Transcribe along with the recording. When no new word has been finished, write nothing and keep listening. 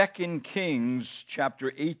2 Kings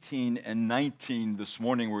chapter 18 and 19 this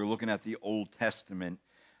morning. We're looking at the Old Testament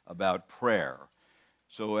about prayer.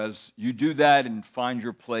 So as you do that and find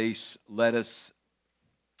your place, let us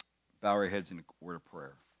bow our heads in a word of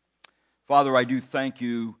prayer. Father, I do thank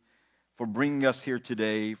you for bringing us here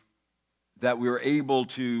today, that we are able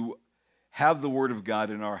to have the Word of God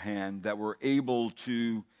in our hand, that we're able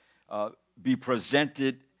to be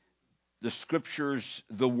presented the Scriptures,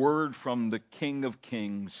 the Word from the King of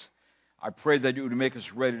Kings. I pray that you would make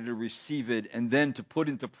us ready to receive it and then to put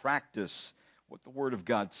into practice what the Word of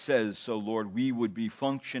God says. So, Lord, we would be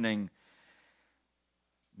functioning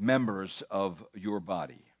members of your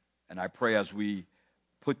body. And I pray as we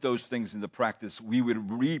put those things into practice, we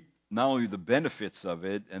would reap not only the benefits of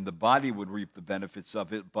it, and the body would reap the benefits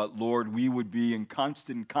of it, but, Lord, we would be in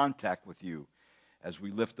constant contact with you as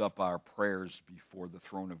we lift up our prayers before the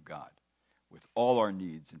throne of God, with all our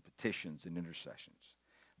needs and petitions and intercessions.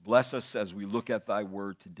 Bless us as we look at thy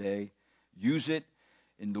word today. Use it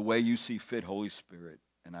in the way you see fit, Holy Spirit.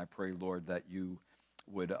 And I pray, Lord, that you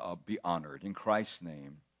would be honored. In Christ's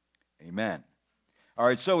name, amen. All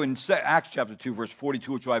right, so in Acts chapter 2, verse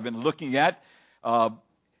 42, which I've been looking at,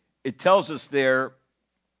 it tells us there,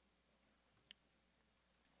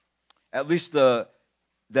 at least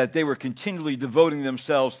that they were continually devoting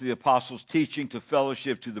themselves to the apostles' teaching, to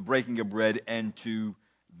fellowship, to the breaking of bread, and to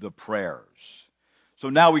the prayers. So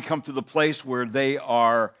now we come to the place where they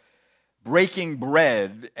are breaking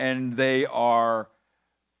bread and they are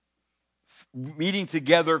meeting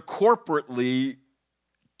together corporately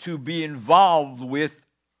to be involved with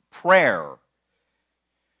prayer.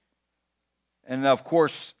 And of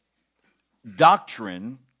course,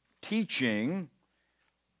 doctrine, teaching,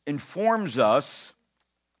 informs us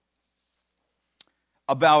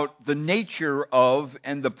about the nature of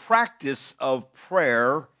and the practice of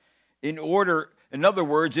prayer. In other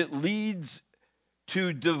words, it leads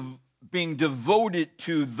to being devoted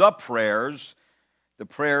to the prayers. The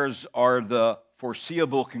prayers are the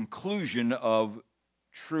foreseeable conclusion of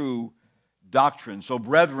true doctrine. So,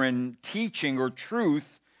 brethren, teaching or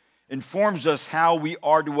truth informs us how we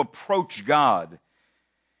are to approach God.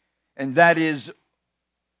 And that is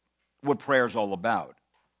what prayer is all about.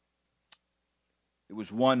 It was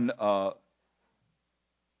one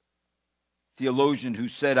theologian who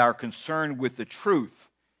said our concern with the truth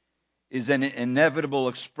is an inevitable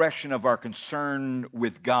expression of our concern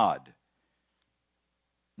with God.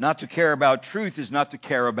 Not to care about truth is not to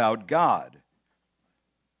care about God.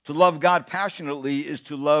 To love God passionately is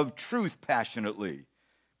to love truth passionately.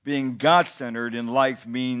 Being God-centered in life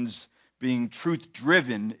means being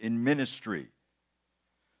truth-driven in ministry.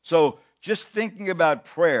 So just thinking about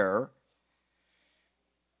prayer,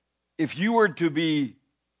 if you were to be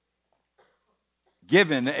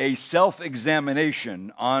given a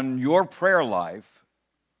self-examination on your prayer life,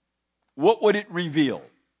 what would it reveal?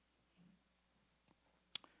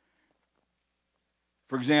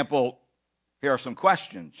 For example, here are some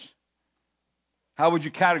questions. How would you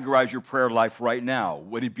categorize your prayer life right now?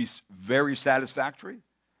 Would it be very satisfactory?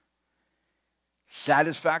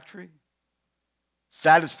 Satisfactory?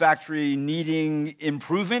 Satisfactory needing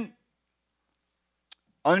improvement?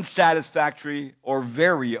 Unsatisfactory or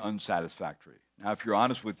very unsatisfactory? Now, if you're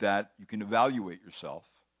honest with that, you can evaluate yourself.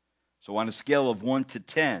 So on a scale of 1 to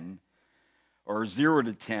 10, or 0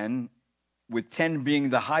 to 10, with 10 being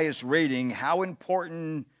the highest rating, how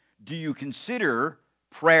important do you consider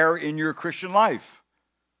prayer in your Christian life?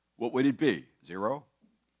 What would it be? 0?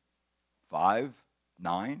 5?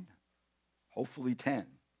 9? Hopefully 10.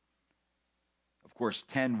 Of course,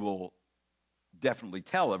 10 will definitely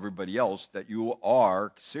tell everybody else that you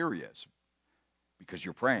are serious because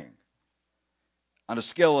you're praying. On a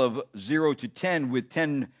scale of 0 to 10, with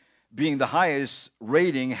 10 being the highest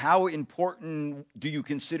rating, how important do you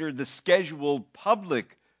consider the scheduled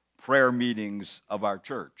public prayer meetings of our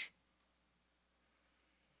church?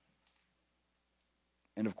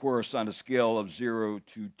 And of course, on a scale of 0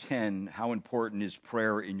 to 10, how important is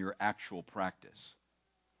prayer in your actual practice?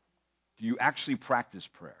 Do you actually practice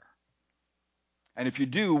prayer? And if you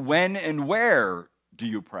do, when and where do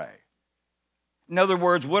you pray? In other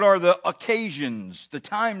words, what are the occasions, the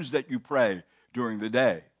times that you pray during the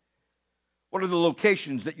day? What are the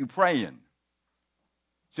locations that you pray in?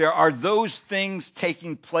 So are those things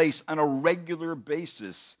taking place on a regular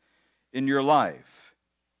basis in your life?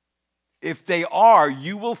 If they are,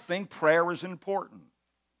 you will think prayer is important.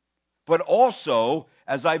 But also,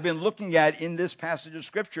 as I've been looking at in this passage of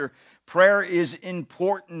Scripture, prayer is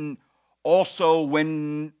important also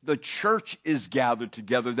when the church is gathered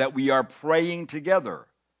together, that we are praying together.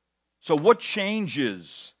 So what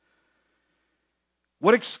changes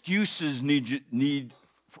What excuses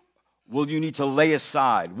will you need to lay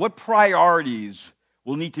aside? What priorities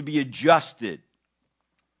will need to be adjusted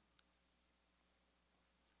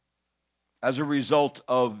as a result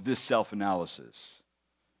of this self-analysis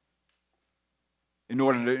in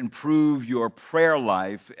order to improve your prayer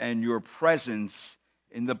life and your presence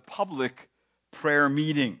in the public prayer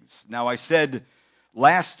meetings? Now, I said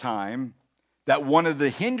last time that one of the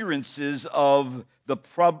hindrances of the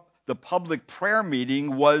public prayer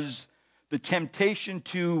meeting was the temptation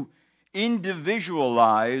to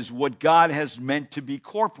individualize what God has meant to be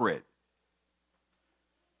corporate.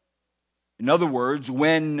 In other words,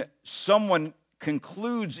 when someone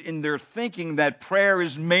concludes in their thinking that prayer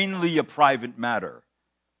is mainly a private matter.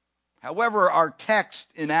 However, our text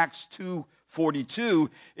in Acts 2:42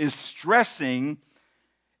 is stressing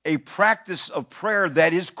a practice of prayer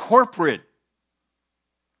that is corporate.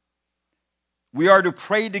 We are to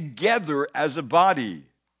pray together as a body.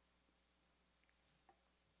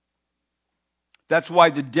 That's why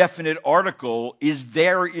the definite article is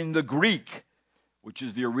there in the Greek, which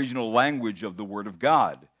is the original language of the Word of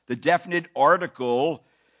God. The definite article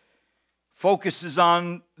focuses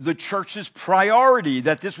on the church's priority,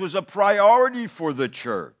 that this was a priority for the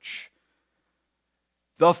church.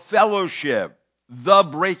 The fellowship, the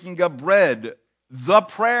breaking of bread, the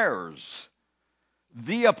prayers,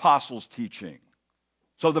 the apostles' teaching.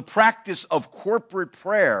 So the practice of corporate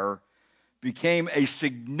prayer became a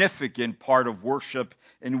significant part of worship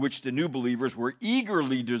in which the new believers were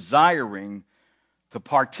eagerly desiring to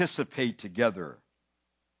participate together.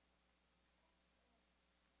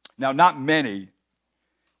 Now, not many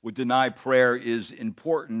would deny prayer is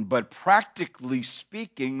important, but practically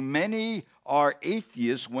speaking, many are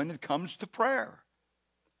atheists when it comes to prayer.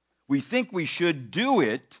 We think we should do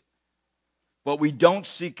it, but we don't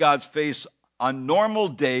seek God's face on normal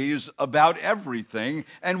days about everything,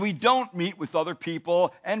 and we don't meet with other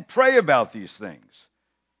people and pray about these things.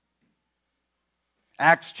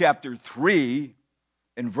 Acts chapter 3,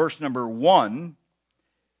 in verse number 1,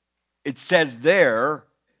 it says there,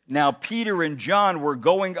 "Now Peter and John were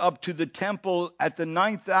going up to the temple at the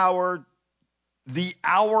 9th hour, the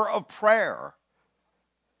hour of prayer."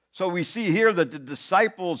 So we see here that the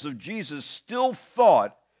disciples of Jesus still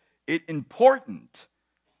thought it important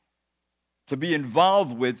to be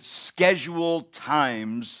involved with scheduled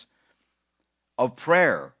times of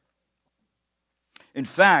prayer. In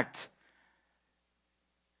fact,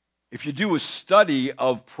 if you do a study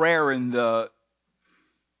of prayer in the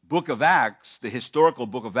book of Acts, the historical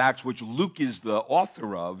book of Acts, which Luke is the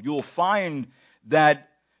author of, you'll find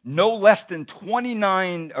that no less than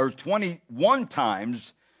 29 or 21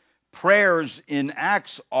 times prayers in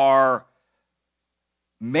Acts are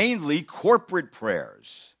mainly corporate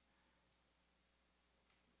prayers.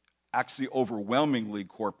 Actually, overwhelmingly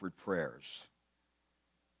corporate prayers.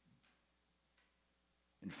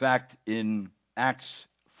 In fact, in Acts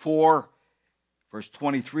 4, verse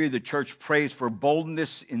 23, the church prays for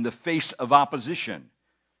boldness in the face of opposition.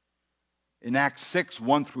 In Acts 6,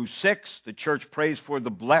 1 through 6, the church prays for the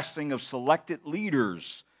blessing of selected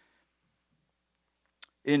leaders.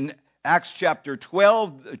 In Acts chapter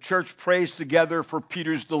 12, the church prays together for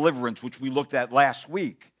Peter's deliverance, which we looked at last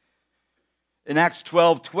week. In Acts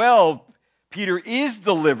 12:12, Peter is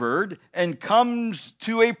delivered and comes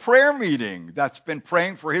to a prayer meeting that's been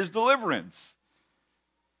praying for his deliverance.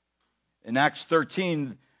 In Acts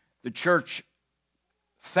 13, the church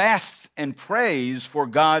fasts and prays for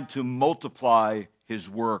God to multiply his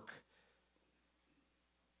work.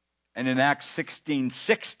 And in Acts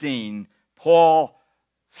 16:16, Paul,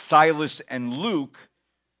 Silas, and Luke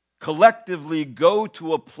collectively go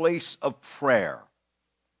to a place of prayer.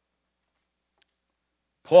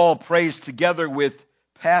 Paul prays together with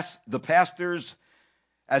the pastors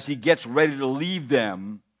as he gets ready to leave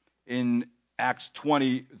them in Acts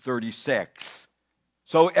 20:36.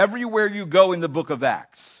 So everywhere you go in the book of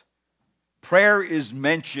Acts, prayer is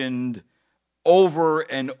mentioned over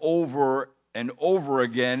and over and over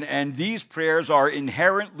again, and these prayers are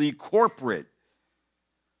inherently corporate.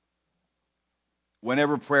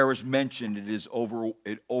 Whenever prayer is mentioned,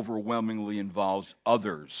 it overwhelmingly involves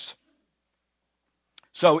others.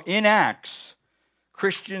 So in Acts,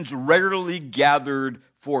 Christians regularly gathered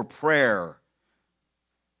for prayer.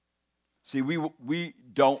 See, we really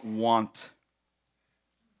don't want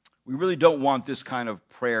this kind of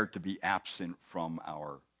prayer to be absent from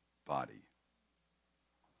our body.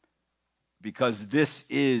 Because this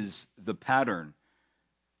is the pattern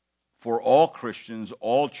for all Christians,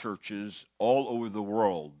 all churches, all over the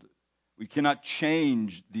world. We cannot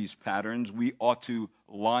change these patterns. We ought to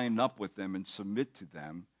line up with them and submit to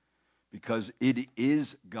them because it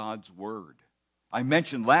is God's word. I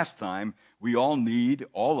mentioned last time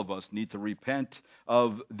all of us need to repent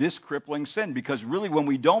of this crippling sin, because really when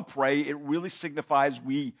we don't pray, it really signifies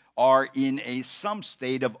we are in some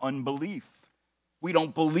state of unbelief. We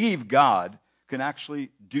don't believe God can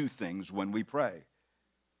actually do things when we pray.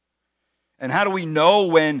 And how do we know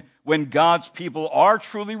when God's people are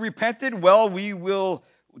truly repented? Well, we will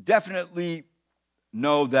definitely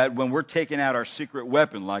know that when we're taking out our secret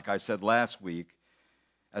weapon, like I said last week,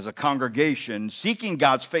 as a congregation, seeking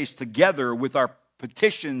God's face together with our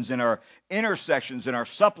petitions and our intercessions and our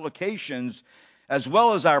supplications, as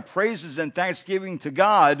well as our praises and thanksgiving to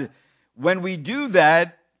God, when we do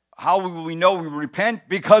that, how will we know we repent?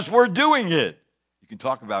 Because we're doing it. You can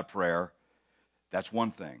talk about prayer. That's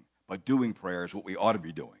one thing. But doing prayer is what we ought to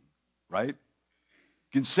be doing, right?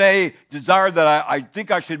 You can say, desire that I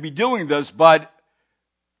think I should be doing this, but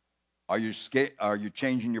are you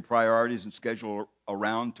changing your priorities and schedule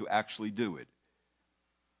around to actually do it?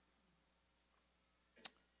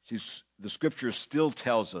 See, the scripture still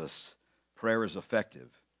tells us prayer is effective.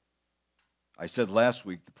 I said last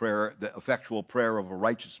week the effectual prayer of a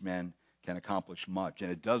righteous man can accomplish much,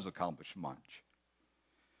 and it does accomplish much.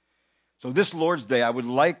 So this Lord's Day, I would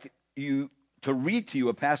like you to read to you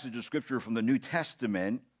a passage of scripture from the New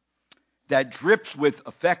Testament that drips with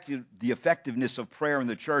the effectiveness of prayer in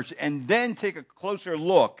the church, and then take a closer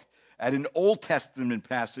look at an Old Testament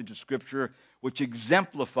passage of scripture which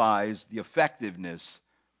exemplifies the effectiveness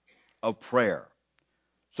of prayer.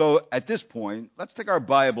 So at this point, let's take our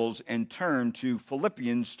Bibles and turn to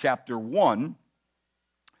Philippians chapter 1,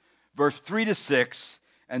 verse 3 to 6,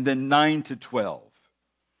 and then 9 to 12.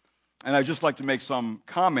 And I'd just like to make some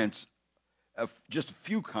comments, just a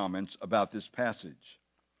few comments about this passage,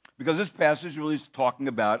 because this passage really is talking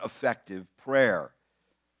about effective prayer.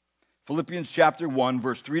 Philippians chapter 1,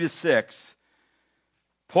 verse 3 to 6,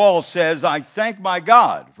 Paul says, I thank my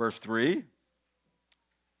God, verse 3,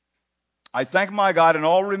 I thank my God in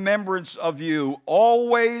all remembrance of you,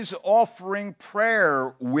 always offering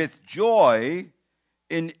prayer with joy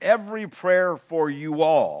in every prayer for you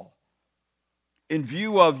all, in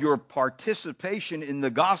view of your participation in the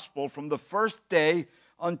gospel from the first day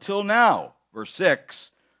until now. Verse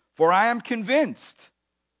 6, for I am convinced,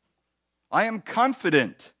 I am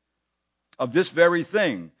confident of this very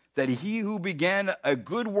thing, that he who began a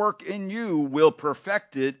good work in you will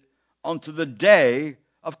perfect it unto the day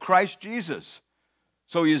of Christ Jesus.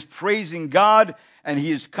 So he is praising God, and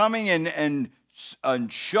he is coming and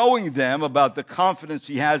showing them about the confidence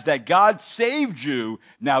he has that God saved you.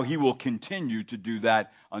 Now he will continue to do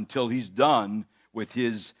that until he's done with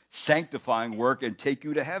his sanctifying work and take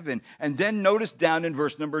you to heaven. And then notice down in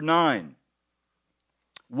verse number 9.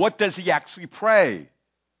 What does he actually pray?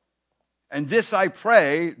 And this I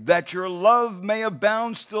pray, that your love may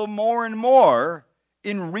abound still more and more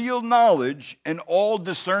in real knowledge and all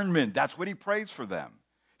discernment. That's what he prays for them.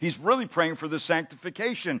 He's really praying for the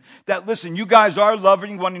sanctification. That, listen, you guys are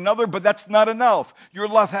loving one another, but that's not enough. Your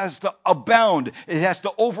love has to abound. It has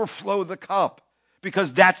to overflow the cup,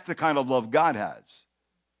 because that's the kind of love God has.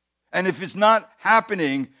 And if it's not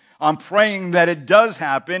happening, I'm praying that it does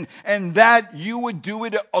happen, and that you would do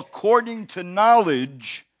it according to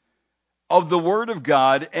knowledge of the Word of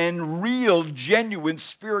God and real, genuine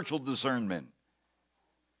spiritual discernment.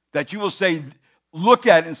 That you will say, look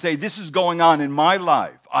at it and say, this is going on in my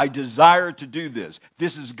life. I desire to do this.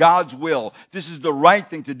 This is God's will. This is the right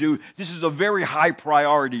thing to do. This is a very high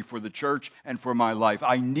priority for the church and for my life.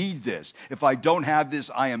 I need this. If I don't have this,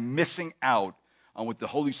 I am missing out on what the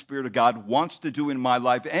Holy Spirit of God wants to do in my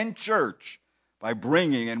life and church by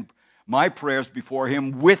bringing in my prayers before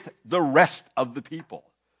him with the rest of the people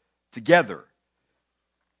together.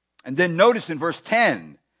 And then notice in verse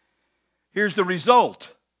 10, here's the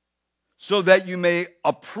result. So that you may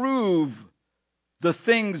approve the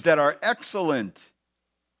things that are excellent,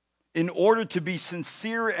 in order to be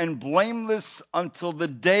sincere and blameless until the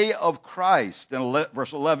day of Christ. And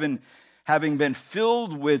verse 11, having been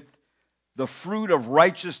filled with the fruit of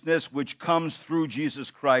righteousness which comes through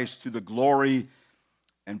Jesus Christ to the glory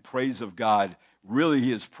and praise of God. Really,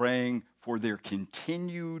 he is praying for their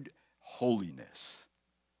continued holiness.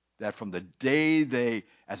 That from the day they,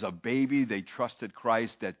 as a baby, they trusted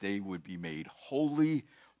Christ, that they would be made holy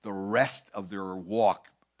the rest of their walk,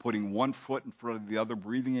 putting one foot in front of the other,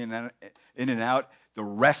 breathing in and out, the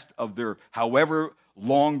rest of their, however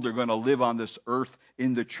long they're going to live on this earth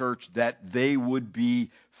in the church, that they would be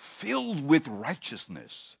filled with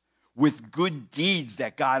righteousness, with good deeds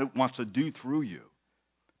that God wants to do through you.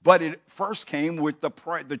 But it first came with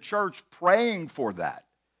the church praying for that.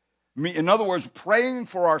 In other words, praying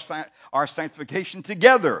for our sanctification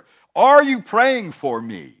together. Are you praying for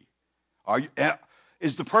me?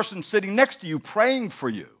 Is the person sitting next to you praying for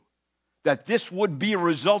you that this would be a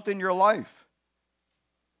result in your life?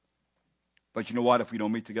 But you know what? If we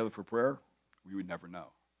don't meet together for prayer, we would never know.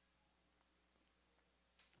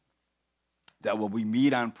 That when we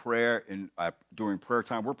meet on prayer during prayer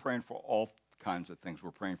time, we're praying for all kinds of things.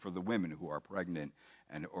 We're praying for the women who are pregnant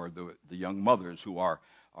or the young mothers who are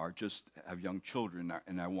just have young children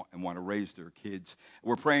and want to raise their kids.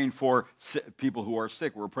 We're praying for people who are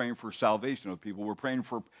sick. We're praying for salvation of people.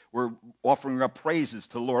 We're offering up praises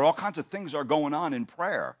to the Lord. All kinds of things are going on in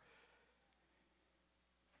prayer.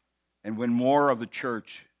 And when more of the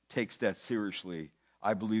church takes that seriously,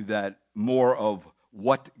 I believe that more of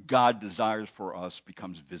what God desires for us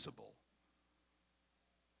becomes visible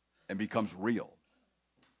and becomes real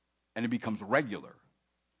and it becomes regular.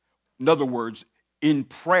 In other words, in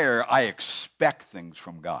prayer, I expect things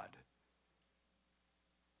from God.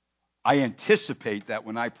 I anticipate that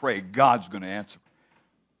when I pray, God's going to answer.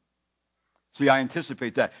 See, I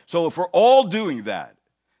anticipate that. So if we're all doing that,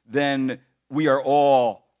 then we are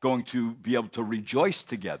all going to be able to rejoice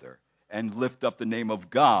together and lift up the name of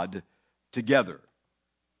God together.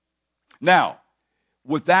 Now,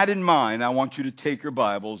 with that in mind, I want you to take your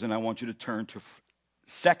Bibles and I want you to turn to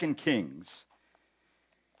 2 Kings.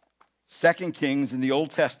 2 Kings in the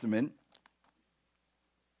Old Testament.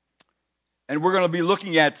 And we're going to be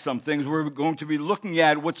looking at some things. We're going to be looking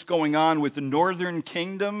at what's going on with the northern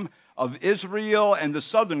kingdom of Israel and the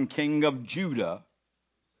southern king of Judah.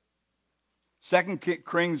 2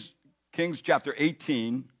 Kings chapter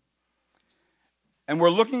 18. And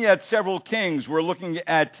we're looking at several kings. We're looking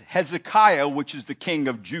at Hezekiah, which is the king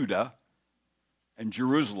of Judah and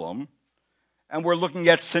Jerusalem. And we're looking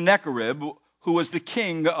at Sennacherib, who was the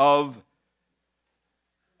king of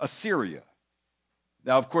Assyria.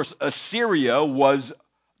 Now, of course, Assyria was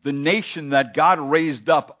the nation that God raised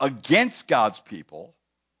up against God's people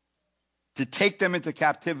to take them into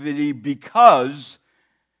captivity because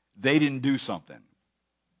they didn't do something.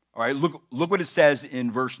 All right, look what it says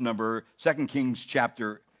in verse number 2 Kings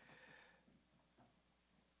chapter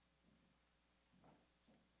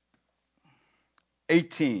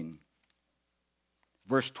 18,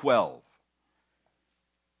 verse 12.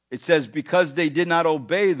 It says, because they did not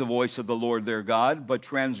obey the voice of the Lord their God, but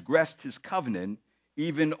transgressed his covenant,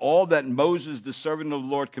 even all that Moses, the servant of the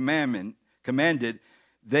Lord, commanded,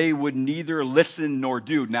 they would neither listen nor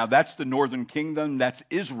do. Now, that's the northern kingdom. That's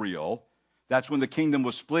Israel. That's when the kingdom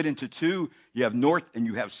was split into two. You have north and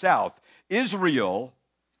you have south. Israel,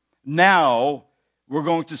 now, we're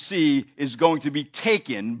going to see, is going to be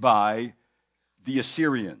taken by the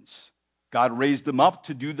Assyrians. God raised them up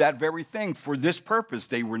to do that very thing. For this purpose,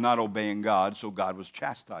 they were not obeying God, so God was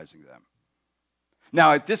chastising them.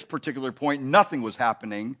 Now, at this particular point, nothing was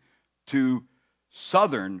happening to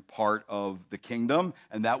southern part of the kingdom,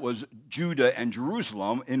 and that was Judah and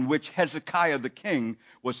Jerusalem, in which Hezekiah the king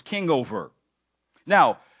was king over.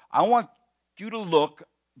 Now, I want you to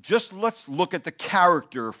let's look at the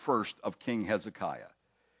character first of King Hezekiah.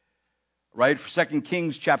 Right? For 2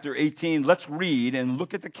 Kings chapter 18, let's read and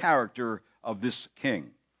look at the character of this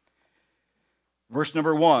king. Verse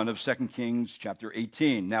number 1 of 2 Kings chapter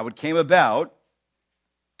 18. Now it came about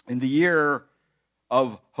in the year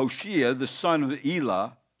of Hoshea, the son of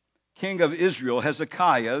Elah, king of Israel,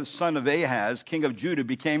 Hezekiah, son of Ahaz, king of Judah,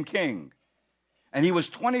 became king. And he was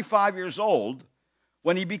 25 years old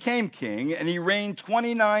when he became king, and he reigned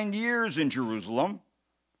 29 years in Jerusalem.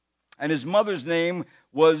 And his mother's name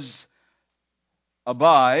was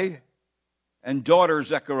Abi, and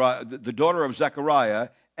the daughter of Zechariah,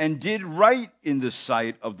 and did right in the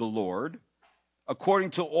sight of the Lord,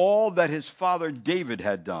 according to all that his father David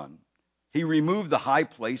had done. He removed the high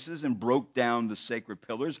places and broke down the sacred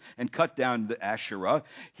pillars and cut down the Asherah.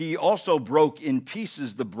 He also broke in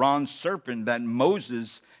pieces the bronze serpent that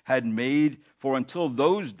Moses had made, for until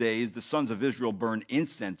those days the sons of Israel burned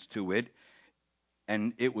incense to it,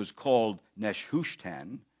 and it was called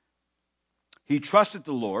Nehushtan. He trusted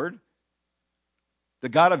the Lord, the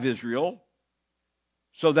God of Israel,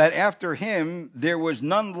 so that after him there was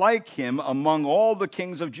none like him among all the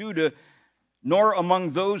kings of Judah, nor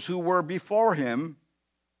among those who were before him,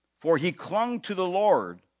 for he clung to the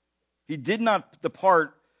Lord. He did not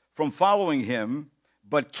depart from following him,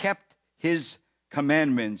 but kept his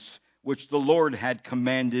commandments, which the Lord had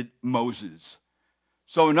commanded Moses.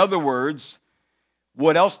 So in other words,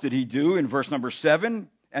 what else did he do? In verse number 7,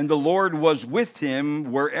 and the Lord was with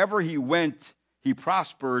him wherever he went. He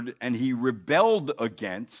prospered, and he rebelled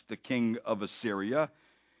against the king of Assyria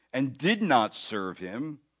and did not serve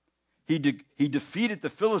him. He defeated the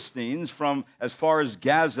Philistines from as far as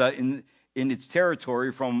Gaza in its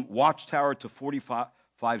territory, from watchtower to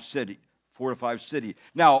fortified city.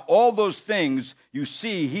 Now, all those things you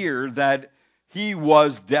see here, that he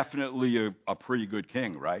was definitely a pretty good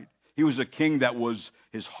king, right? He was a king that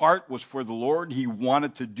his heart was for the Lord. He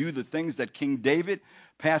wanted to do the things that King David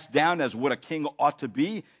passed down as what a king ought to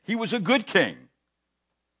be. He was a good king.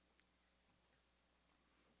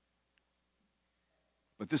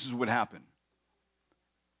 But this is what happened.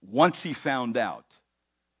 Once he found out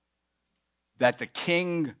that the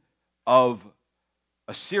king of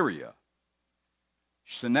Assyria,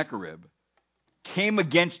 Sennacherib, came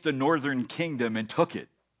against the northern kingdom and took it,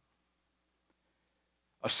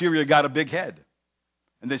 Assyria got a big head.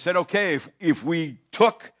 And they said, okay, if we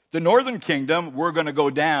took the northern kingdom, we're going to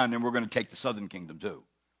go down and we're going to take the southern kingdom too.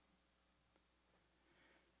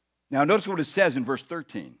 Now notice what it says in verse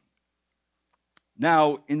 13.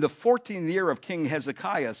 Now, in the 14th year of King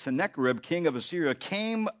Hezekiah, Sennacherib, king of Assyria,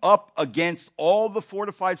 came up against all the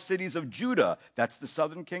fortified cities of Judah, that's the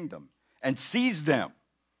southern kingdom, and seized them.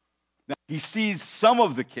 Now, he seized some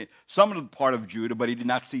of the part of Judah, but he did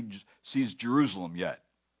not seize Jerusalem yet.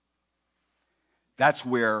 That's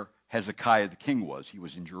where Hezekiah the king was. He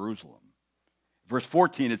was in Jerusalem. Verse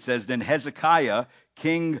 14, it says, Then Hezekiah,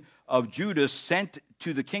 king of Judah, sent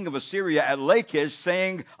to the king of Assyria at Lachish,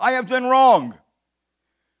 saying, I have done wrong.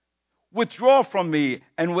 Withdraw from me,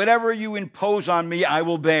 and whatever you impose on me, I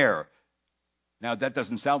will bear. Now, that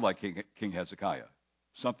doesn't sound like King Hezekiah.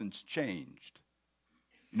 Something's changed.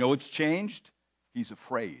 You know what's changed? He's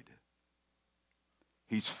afraid.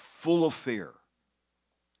 He's full of fear.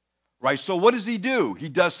 Right? So what does he do? He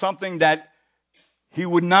does something that he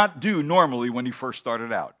would not do normally when he first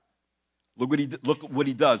started out. Look what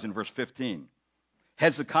he does in verse 15.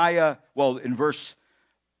 Hezekiah, in verse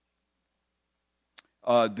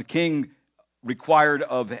the king required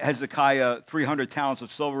of Hezekiah 300 talents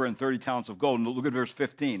of silver and 30 talents of gold. And look at verse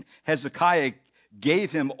 15. Hezekiah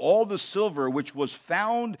gave him all the silver which was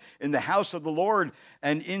found in the house of the Lord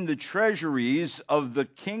and in the treasuries of the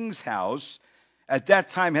king's house. At that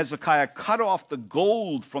time, Hezekiah cut off the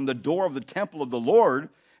gold from the door of the temple of the Lord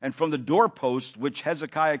and from the doorpost which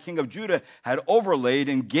Hezekiah, king of Judah, had overlaid,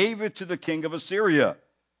 and gave it to the king of Assyria.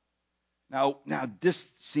 Now this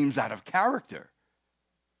seems out of character.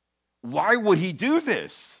 Why would he do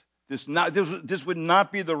this? This would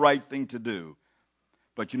not be the right thing to do.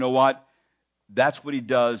 But you know what? That's what he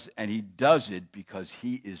does, and he does it because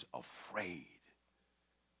he is afraid.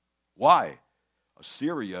 Why?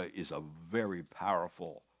 Assyria is a very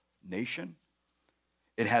powerful nation.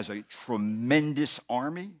 It has a tremendous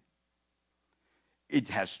army. It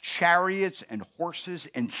has chariots and horses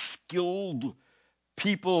and skilled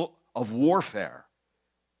people of warfare.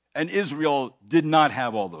 And Israel did not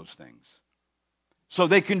have all those things. So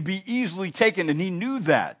they can be easily taken, and he knew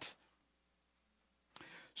that.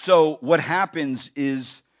 So what happens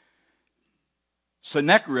is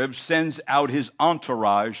Sennacherib sends out his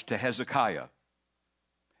entourage to Hezekiah.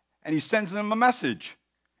 And he sends them a message.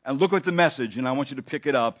 And look at the message, and I want you to pick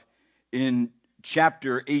it up in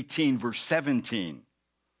chapter 18, verse 17.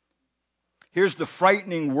 Here's the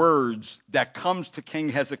frightening words that comes to King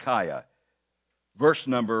Hezekiah. Verse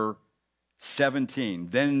number 17.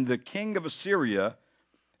 Then the king of Assyria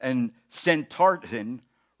and sent Tartan,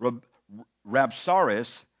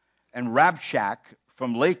 Rabsaris, and Rabshak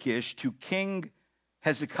from Lachish to King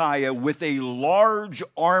Hezekiah with a large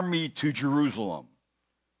army to Jerusalem.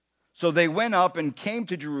 So they went up and came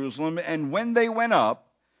to Jerusalem, and when they went up,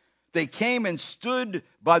 they came and stood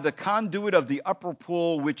by the conduit of the upper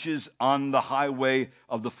pool, which is on the highway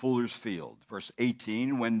of the fuller's field. Verse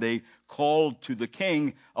 18, when they called to the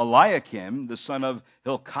king Eliakim, the son of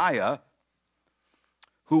Hilkiah,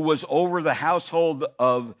 who was over the household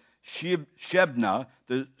of Shebna,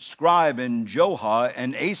 the scribe, and Joha,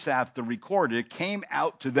 and Asaph, the recorder, came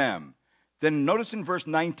out to them. Then notice in verse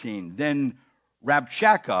 19, then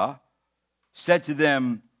Rabshakeh said to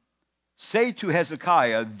them, Say to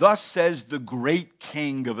Hezekiah, thus says the great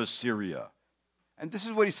king of Assyria. And this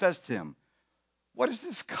is what he says to him. What is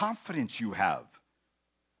this confidence you have?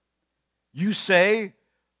 You say,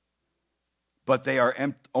 but they are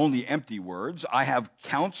only empty words, I have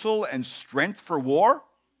counsel and strength for war?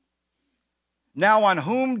 Now on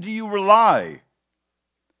whom do you rely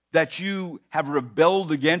that you have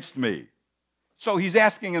rebelled against me? So he's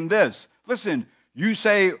asking him this. Listen, you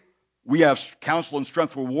say we have counsel and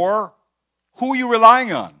strength for war. Who are you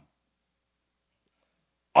relying on?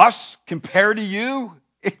 Us compared to you?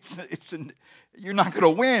 You're not going to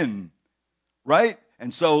win, right?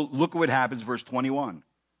 And so look what happens, verse 21.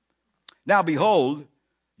 Now behold,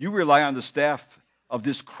 You rely on the staff of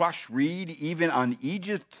this crushed reed, even on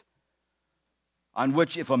Egypt, on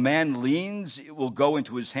which if a man leans, it will go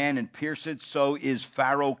into his hand and pierce it. So is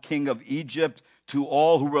Pharaoh, king of Egypt, to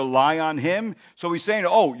all who rely on him. So he's saying,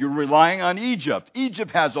 oh, you're relying on Egypt. Egypt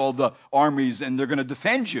has all the armies, and they're going to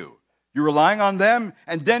defend you. You're relying on them.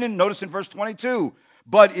 And then notice in verse 22,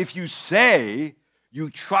 but if you say you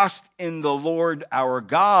trust in the Lord our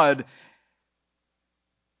God,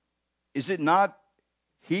 is it not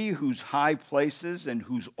he whose high places and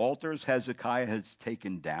whose altars Hezekiah has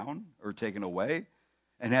taken down or taken away,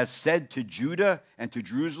 and has said to Judah and to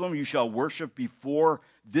Jerusalem, you shall worship before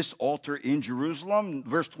this altar in Jerusalem?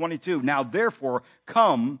 Verse 22, now therefore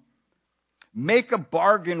come, make a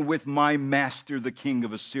bargain with my master, the king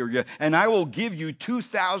of Assyria, and I will give you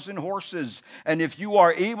 2,000 horses. And if you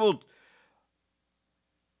are able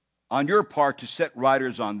on your part to set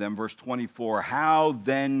riders on them, verse 24, how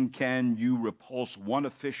then can you repulse one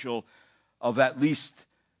official of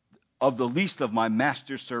the least of my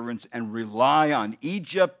master's servants and rely on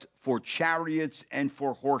Egypt for chariots and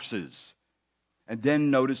for horses? And then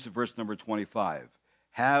notice verse number 25.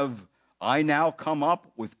 Have I now come up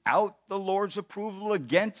without the Lord's approval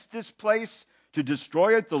against this place to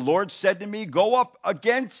destroy it? The Lord said to me, go up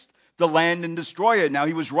against the land and destroy it. Now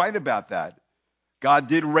he was right about that. God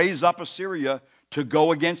did raise up Assyria to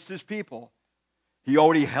go against his people. He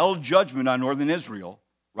already held judgment on northern Israel,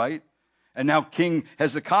 right? And now King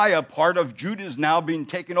Hezekiah, part of Judah, is now being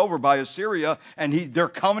taken over by Assyria, and they're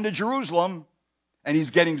coming to Jerusalem, and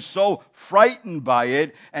he's getting so frightened by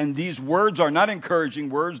it, and these words are not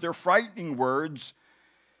encouraging words, they're frightening words.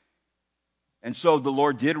 And so the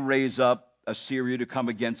Lord did raise up Assyria to come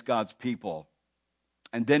against God's people.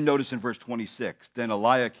 And then notice in verse 26, then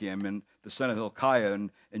Eliakim and the son of Hilkiah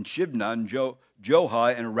and Shibna and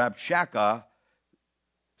Joha and Rabshakeh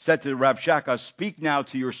said to Rabshakeh, speak now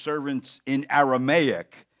to your servants in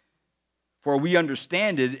Aramaic, for we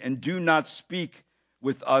understand it, and do not speak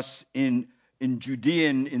with us in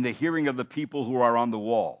Judean in the hearing of the people who are on the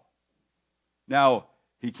wall. Now,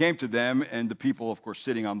 he came to them, and the people, of course,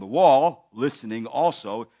 sitting on the wall, listening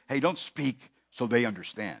also, hey, don't speak so they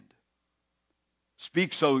understand.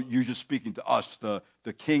 Speak so you're just speaking to us,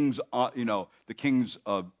 the king's, the king's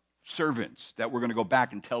servants, that we're going to go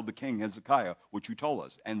back and tell the king Hezekiah what you told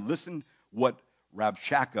us. And listen what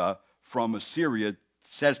Rabshakeh from Assyria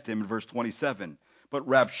says to him in verse 27. But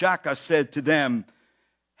Rabshakeh said to them,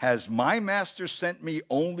 has my master sent me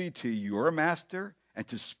only to your master and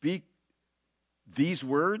to speak these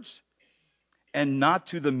words, and not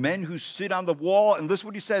to the men who sit on the wall? And listen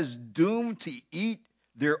what he says, doomed to eat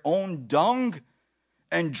their own dung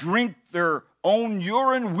and drink their own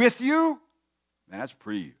urine with you? Man, that's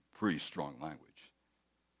pretty strong language.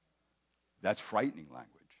 That's frightening language.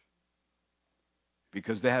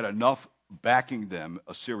 Because they had enough backing them,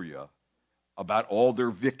 Assyria, about all their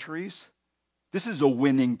victories. This is a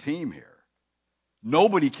winning team here.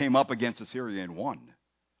 Nobody came up against Assyria and won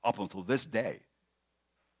up until this day.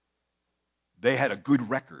 They had a good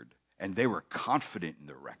record, and they were confident in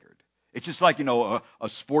their record. It's just like, a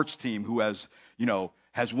sports team who has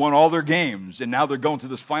won all their games, and now they're going to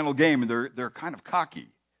this final game, and they're kind of cocky,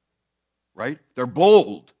 right? They're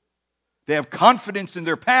bold. They have confidence in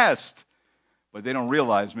their past, but they don't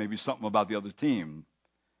realize maybe something about the other team,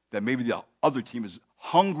 that maybe the other team is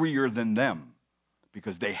hungrier than them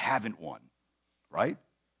because they haven't won, right?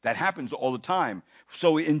 That happens all the time.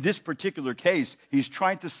 So in this particular case, he's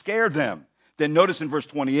trying to scare them. Then notice in verse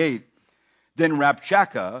 28, then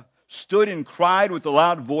Rabshakeh stood and cried with a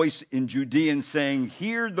loud voice in Judean, saying,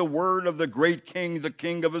 hear the word of the great king, the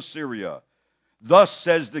king of Assyria. Thus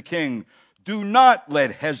says the king, do not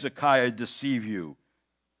let Hezekiah deceive you,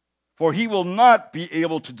 for he will not be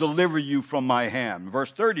able to deliver you from my hand.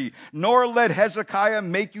 Verse 30, nor let Hezekiah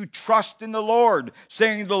make you trust in the Lord,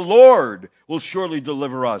 saying, the Lord will surely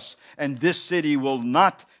deliver us, and this city will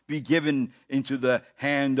not be given into the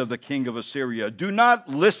hand of the king of Assyria. Do not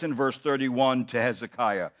listen, verse 31, to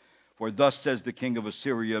Hezekiah. For thus says the king of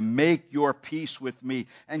Assyria, make your peace with me,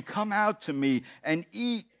 and come out to me, and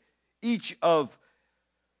eat each of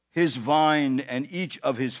his vine and each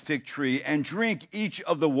of his fig tree, and drink each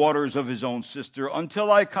of the waters of his own sister,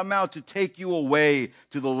 until I come out to take you away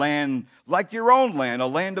to the land like your own land, a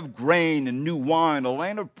land of grain and new wine, a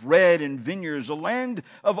land of bread and vineyards, a land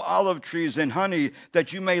of olive trees and honey,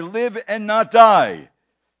 that you may live and not die.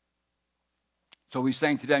 So he's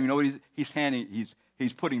saying to them, what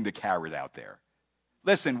he's putting the carrot out there.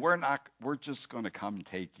 Listen, we're just going to come and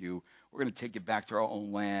take you. We're going to take you back to our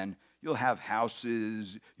own land. You'll have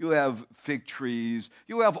houses. You'll have fig trees.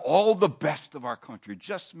 You'll have all the best of our country.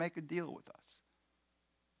 Just make a deal with us.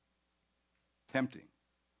 tempting.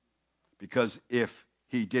 Because if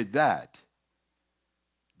he did that,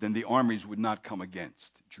 then the armies would not come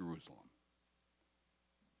against Jerusalem.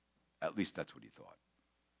 At least that's what he thought.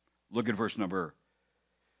 Look at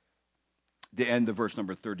the end of verse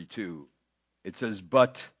number 32. It says,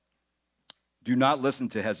 "But do not listen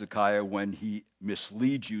to Hezekiah when he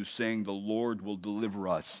misleads you, saying the Lord will deliver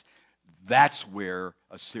us." That's where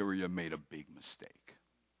Assyria made a big mistake.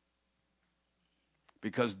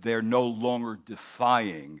 Because they're no longer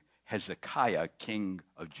defying Hezekiah, king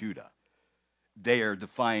of Judah. They are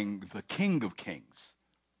defying the King of Kings,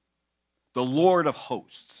 the Lord of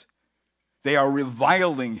hosts. They are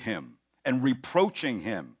reviling him and reproaching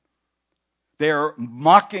him. They are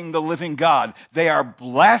mocking the living God. They are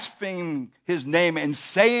blaspheming his name and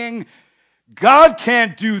saying, God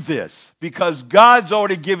can't do this because God's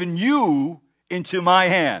already given you into my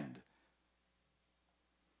hand.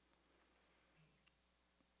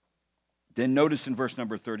 Then notice in verse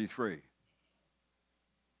number 33.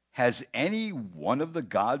 Has any one of the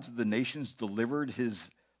gods of the nations delivered his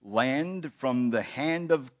land from the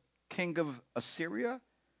hand of king of Assyria?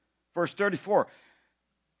 Verse 34.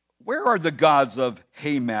 Where are the gods of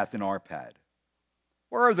Hamath and Arpad?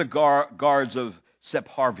 Where are the guards of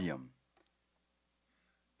Sepharvaim,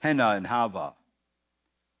 Hena and Hava?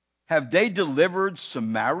 Have they delivered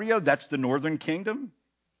Samaria, that's the northern kingdom,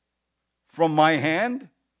 from my hand?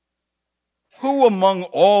 Who among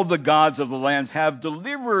all the gods of the lands have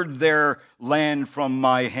delivered their land from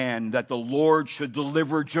my hand, that the Lord should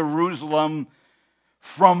deliver Jerusalem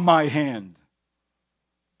from my hand?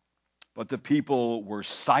 But the people were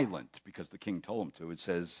silent because the king told them to. It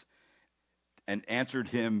says, and answered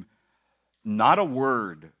him not a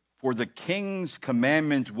word, for the king's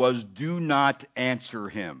commandment was, do not answer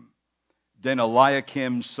him. Then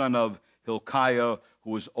Eliakim, son of Hilkiah, who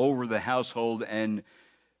was over the household, and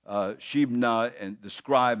Shebna, and the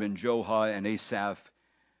scribe, and Joah, and Asaph,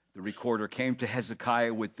 the recorder, came to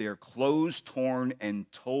Hezekiah with their clothes torn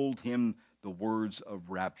and told him the words of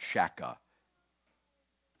Rabshakeh.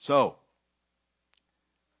 So,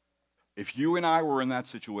 if you and I were in that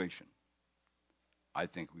situation, I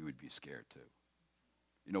think we would be scared too.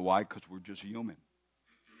 You know why? Because we're just human.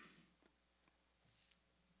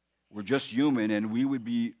 We're just human, and we would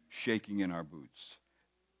be shaking in our boots.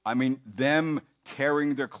 I mean, them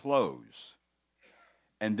tearing their clothes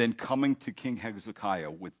and then coming to King Hezekiah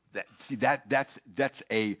with that. See, that's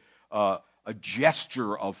a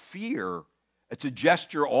gesture of fear. It's a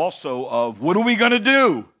gesture also of, what are we going to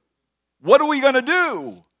do? What are we going to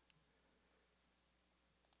do?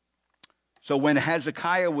 So when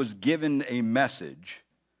Hezekiah was given a message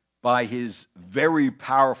by his very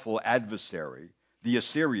powerful adversary, the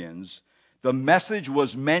Assyrians, the message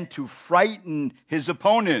was meant to frighten his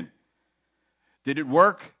opponent. Did it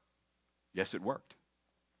work? Yes, it worked.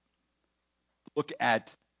 Look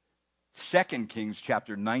at 2 Kings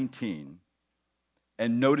chapter 19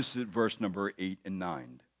 and notice it verse number 8 and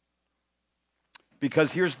 9.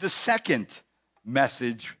 Because here's the second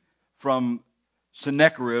message from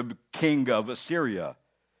Sennacherib, king of Assyria.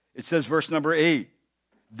 It says verse number 8,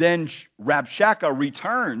 then Rabshakeh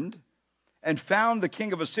returned and found the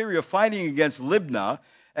king of Assyria fighting against Libnah,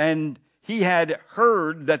 and he had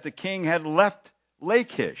heard that the king had left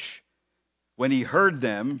Lachish. When he heard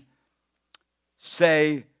them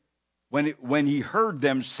say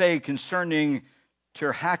concerning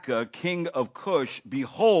Tirhakah, king of Cush,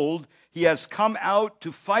 behold, he has come out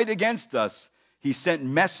to fight against us. He sent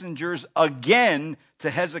messengers again to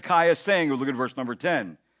Hezekiah, saying, look at verse number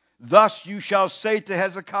 10. Thus you shall say to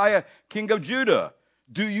Hezekiah, king of Judah,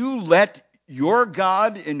 do you let your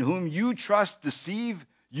God in whom you trust deceive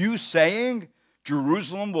you, saying,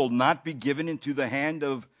 Jerusalem will not be given into the hand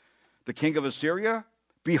of the king of Assyria?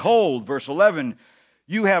 Behold, verse 11,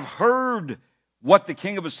 you have heard what the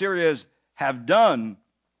king of Assyria have done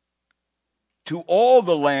to all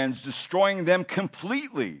the lands, destroying them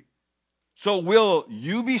completely. So will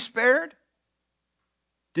you be spared?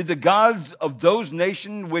 Did the gods of those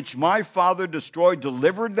nations which my father destroyed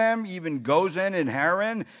deliver them, even Gozan and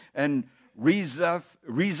Haran and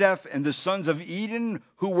Rezeph and the sons of Eden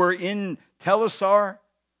who were in Telassar?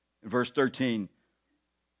 Verse 13,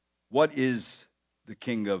 where is the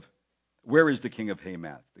king of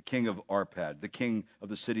Hamath, the king of Arpad, the king of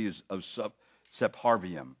the cities of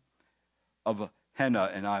Sepharvaim, of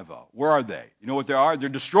Hena and Iva? Where are they? You know what they are? They're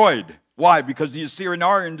destroyed. Why? Because the Assyrian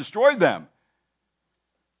army destroyed them.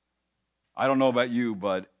 I don't know about you,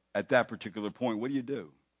 but at that particular point, what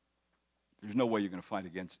do? There's no way you're going to fight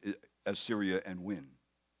against Assyria and win.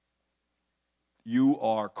 You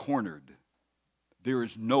are cornered. There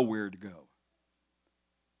is nowhere to go.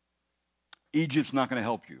 Egypt's not going to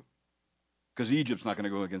help you because Egypt's not going to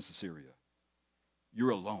go against Assyria.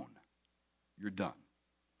 You're alone. You're done.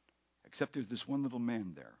 Except there's this one little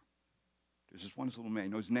man there. There's this one little man. You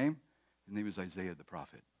know his name? His name is Isaiah the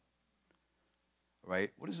prophet. All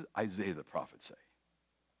right? What does Isaiah the prophet say?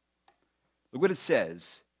 Look what it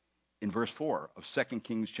says in verse 4 of 2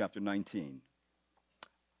 Kings chapter 19.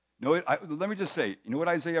 Let me just say, you know what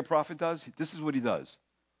Isaiah the prophet does? This is what he does.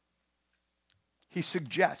 He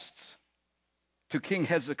suggests to King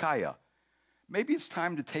Hezekiah, maybe it's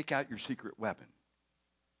time to take out your secret weapon.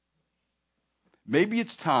 Maybe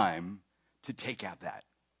it's time to take out that.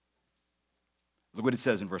 Look what it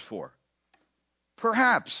says in verse 4.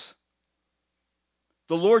 Perhaps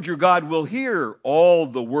the Lord your God will hear all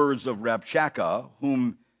the words of Rabshakeh,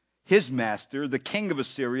 whom his master, the king of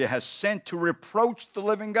Assyria, has sent to reproach the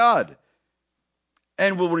living God,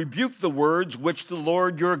 and will rebuke the words which the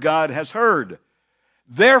Lord your God has heard.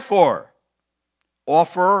 Therefore,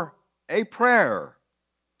 offer a prayer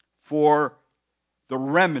for the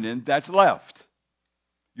remnant that's left.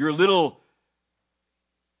 Your little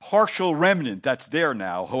partial remnant that's there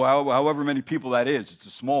now, however many people that is. It's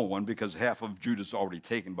a small one because half of Judah is already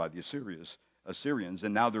taken by the Assyrians,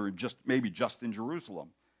 and now they're maybe just in Jerusalem.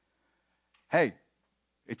 Hey,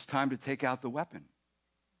 it's time to take out the weapon.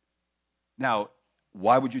 Now,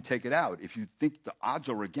 why would you take it out? If you think the odds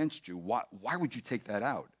are against you, why would you take that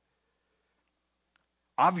out?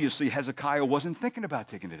 Obviously, Hezekiah wasn't thinking about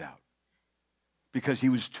taking it out because he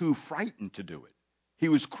was too frightened to do it. He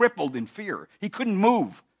was crippled in fear. He couldn't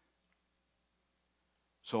move.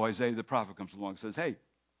 So Isaiah the prophet comes along and says, hey,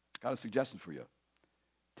 got a suggestion for you.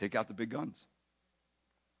 Take out the big guns.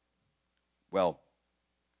 Well,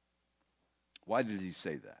 why did he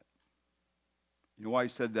say that? You know why he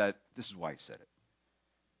said that? This is why he said it.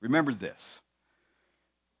 Remember this,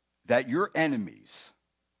 that your enemies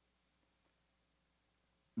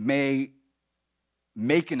may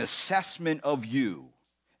make an assessment of you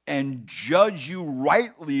and judge you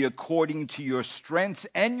rightly according to your strengths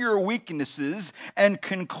and your weaknesses and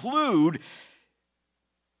conclude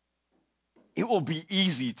it will be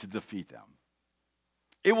easy to defeat them.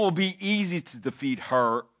 It will be easy to defeat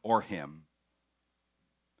her or him.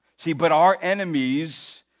 See, but our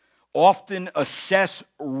enemies often assess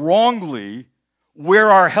wrongly where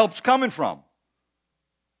our help's coming from.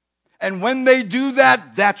 And when they do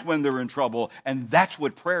that, that's when they're in trouble, and that's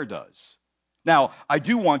what prayer does. Now, I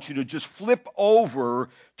do want you to just flip over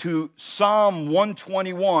to Psalm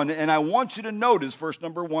 121, and I want you to notice verse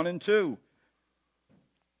number 1 and 2.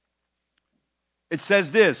 It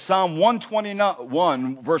says this, Psalm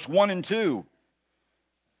 121, verse 1 and 2.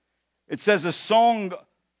 It says, a song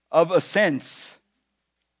of ascents.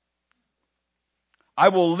 I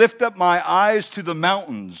will lift up my eyes to the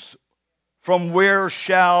mountains. From where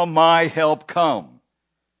shall my help come?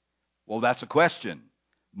 Well, that's a question.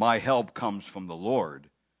 My help comes from the Lord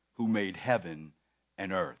who made heaven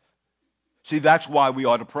and earth. See, that's why we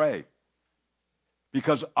ought to pray.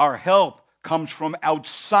 Because our help comes from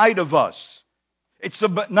outside of us. It's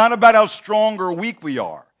not about how strong or weak we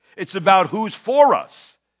are. It's about who's for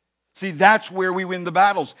us. See, that's where we win the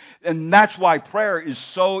battles. And that's why prayer is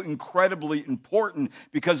so incredibly important.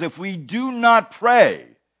 Because if we do not pray,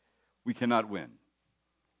 we cannot win.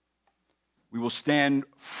 We will stand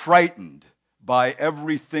frightened by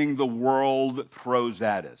everything the world throws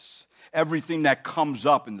at us. Everything that comes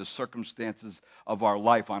up in the circumstances of our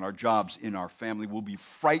life, on our jobs, in our family. We'll be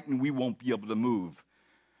frightened. We won't be able to move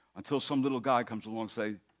until some little guy comes along and say,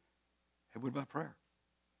 hey, what about prayer?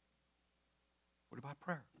 What about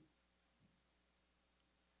prayer?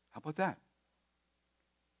 How about that?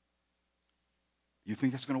 You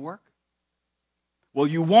think that's going to work? Well,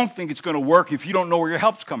 you won't think it's going to work if you don't know where your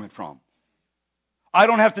help's coming from. I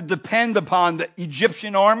don't have to depend upon the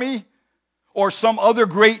Egyptian army or some other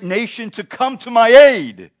great nation to come to my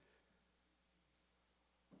aid.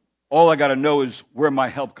 All I got to know is where my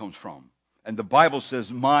help comes from. And the Bible says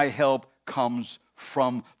my help comes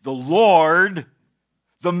from the Lord,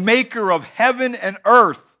 the maker of heaven and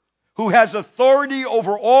earth, who has authority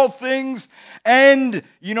over all things. And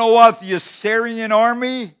you know what? The Assyrian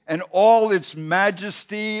army and all its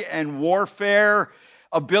majesty and warfare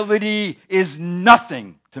ability is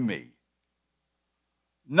nothing to me.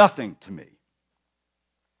 Nothing to me.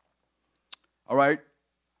 All right?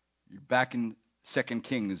 You're back in 2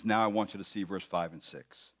 Kings. Now I want you to see verse 5 and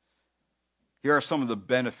 6. Here are some of the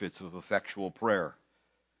benefits of effectual prayer.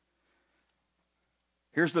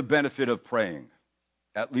 Here's the benefit of praying,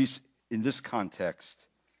 at least in this context.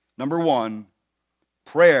 Number one,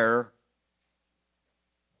 prayer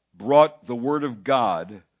brought the Word of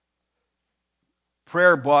God.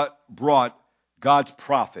 Prayer brought God's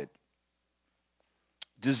prophet,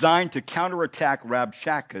 designed to counterattack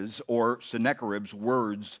Rabshakeh's or Sennacherib's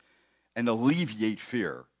words and alleviate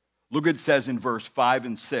fear. Look what it says in verse 5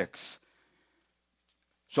 and 6.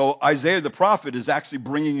 So Isaiah the prophet is actually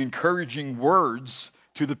bringing encouraging words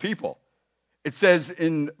to the people. It says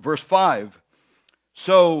in verse 5,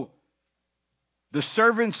 so the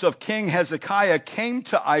servants of King Hezekiah came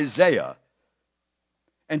to Isaiah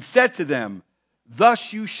and said to them,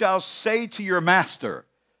 thus you shall say to your master,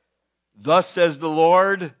 thus says the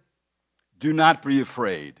Lord, do not be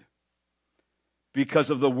afraid, because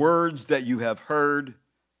of the words that you have heard,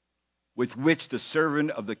 with which the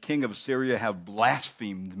servant of the king of Assyria have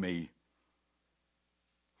blasphemed me.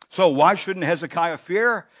 So why shouldn't Hezekiah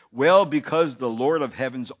fear? Well, because the Lord of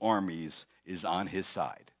heaven's armies is on his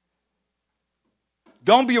side.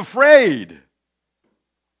 Don't be afraid.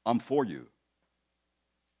 I'm for you.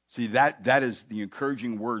 See, that is the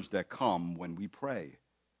encouraging words that come when we pray.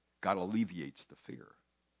 God alleviates the fear.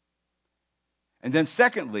 And then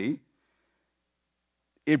secondly,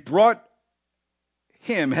 it brought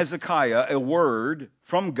him, Hezekiah, a word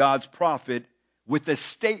from God's prophet with a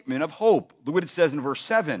statement of hope. Look what it says in verse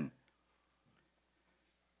 7.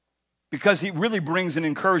 Because he really brings an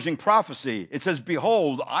encouraging prophecy. It says,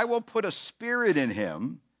 behold, I will put a spirit in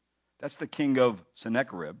him, that's the king of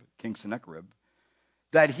Sennacherib, King Sennacherib,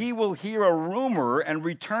 that he will hear a rumor and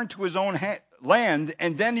return to his own land.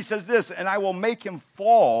 And then he says this, and I will make him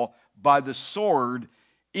fall by the sword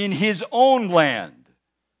in his own land.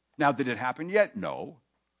 Now, did it happen yet? No.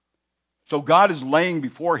 So God is laying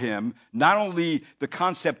before him not only the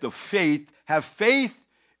concept of faith, have faith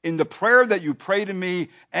in the prayer that you pray to me,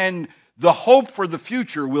 and the hope for the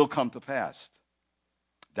future will come to pass.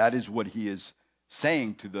 That is what he is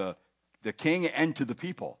saying to the king and to the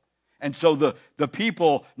people. And so the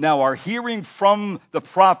people now are hearing from the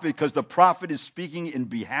prophet because the prophet is speaking in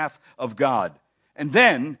behalf of God. And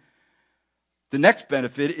then the next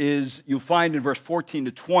benefit is you'll find in verse 14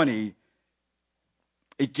 to 20,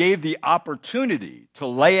 it gave the opportunity to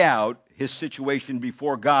lay out his situation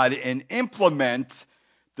before God and implement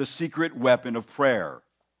the secret weapon of prayer.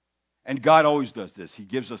 And God always does this. He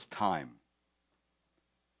gives us time.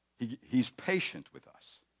 He's patient with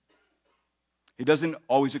us. He doesn't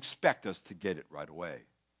always expect us to get it right away.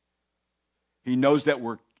 He knows that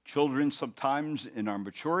we're children sometimes in our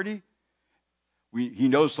maturity. He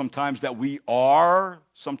knows sometimes that we are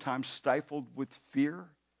sometimes stifled with fear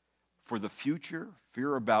for the future,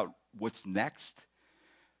 fear about what's next,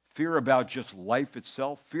 fear about just life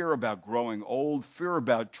itself, fear about growing old, fear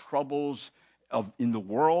about troubles in the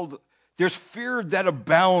world. There's fear that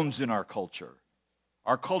abounds in our culture.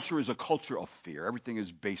 Our culture is a culture of fear. Everything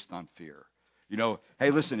is based on fear. You know,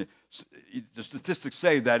 hey, listen, the statistics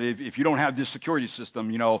say that if you don't have this security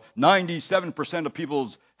system, 97% of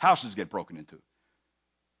people's houses get broken into.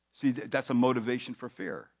 See, that's a motivation for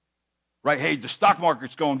fear. Right? Hey, the stock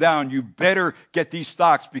market's going down. You better get these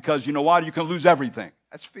stocks because you know what? You can lose everything.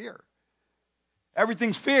 That's fear.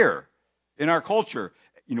 Everything's fear in our culture.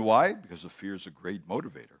 You know why? Because the fear is a great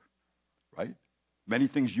motivator. Right? Many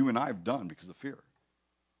things you and I have done because of fear.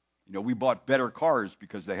 We bought better cars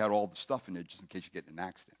because they had all the stuff in it just in case you get in an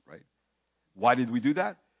accident, right? Why did we do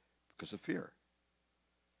that? Because of fear.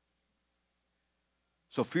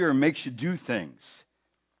 So fear makes you do things.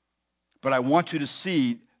 But I want you to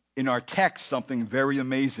see in our text something very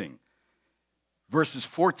amazing. Verses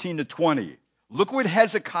 14 to 20. Look what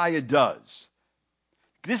Hezekiah does.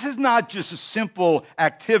 This is not just a simple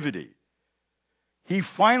activity. He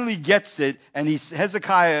finally gets it, and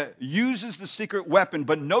Hezekiah uses the secret weapon,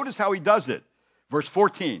 but notice how he does it. Verse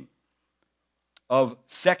 14 of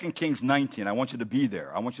 2 Kings 19. I want you to be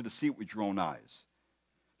there. I want you to see it with your own eyes.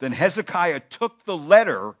 Then Hezekiah took the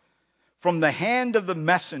letter from the hand of the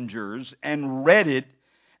messengers and read it,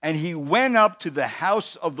 and he went up to the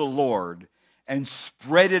house of the Lord and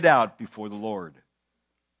spread it out before the Lord.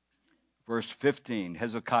 Verse 15,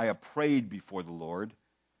 Hezekiah prayed before the Lord.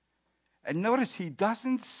 And notice he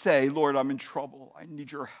doesn't say, Lord, I'm in trouble. I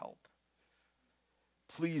need your help.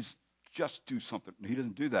 Please just do something. He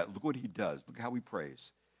doesn't do that. Look what he does. Look how he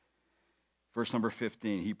prays. Verse number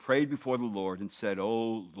 15. He prayed before the Lord and said,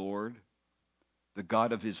 O Lord, the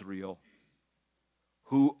God of Israel,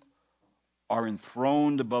 who are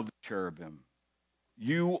enthroned above the cherubim,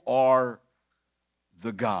 you are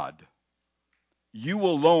the God. You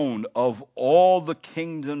alone of all the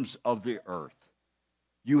kingdoms of the earth.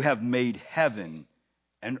 You have made heaven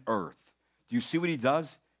and earth. Do you see what he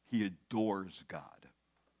does? He adores God.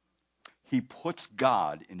 He puts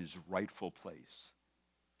God in his rightful place.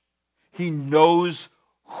 He knows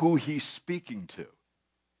who he's speaking to.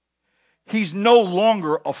 he's no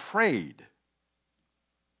longer afraid.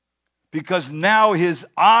 Because now his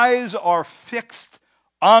eyes are fixed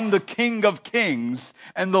on the King of Kings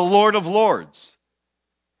and the Lord of Lords.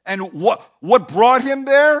 And what brought him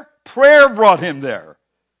there? Prayer brought him there.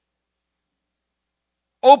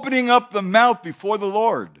 Opening up the mouth before the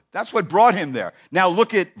Lord. That's what brought him there. Now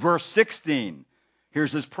look at verse 16.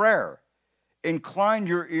 Here's his prayer. Incline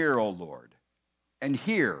your ear, O Lord, and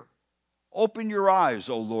hear. Open your eyes,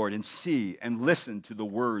 O Lord, and see, and listen to the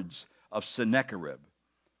words of Sennacherib,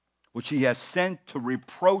 which he has sent to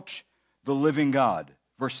reproach the living God.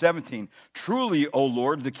 Verse 17, truly, O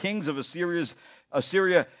Lord, the kings of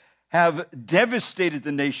Assyria have devastated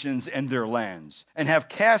the nations and their lands, and have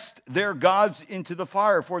cast their gods into the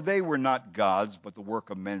fire, for they were not gods, but the work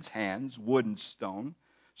of men's hands, wood and stone.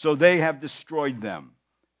 So they have destroyed them.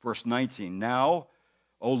 Verse 19, now,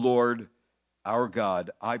 O Lord, our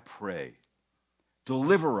God, I pray,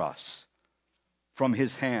 deliver us from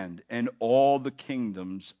his hand, and all the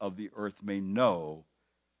kingdoms of the earth may know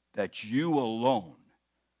that you alone,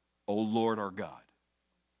 O Lord our God.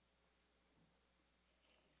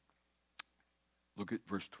 Look at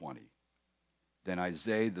verse 20. Then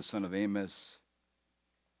Isaiah the son of Amos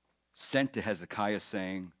sent to Hezekiah,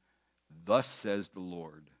 saying, thus says the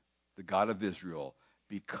Lord, the God of Israel,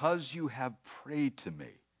 because you have prayed to me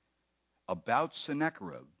about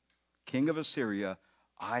Sennacherib, king of Assyria,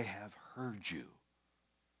 I have heard you.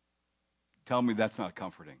 Tell me that's not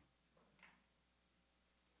comforting.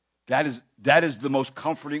 That is the most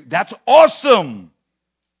comforting. That's awesome.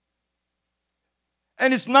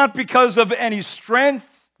 And it's not because of any strength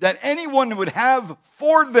that anyone would have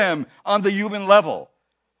for them on the human level.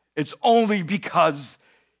 It's only because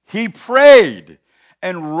he prayed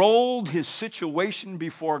and rolled his situation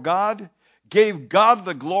before God, gave God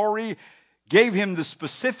the glory, gave him the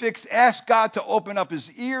specifics, asked God to open up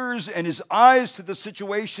his ears and his eyes to the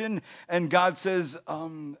situation. And God says,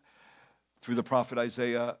 through the prophet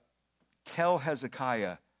Isaiah, tell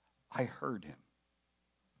Hezekiah, I heard him,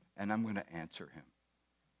 and I'm going to answer him.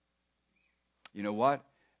 You know what?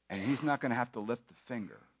 And he's not going to have to lift a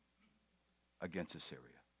finger against Assyria.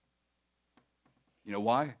 You know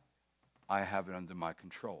why? I have it under my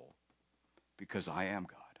control, because I am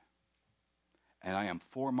God, and I am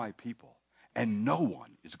for my people, and no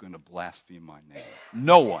one is going to blaspheme my name.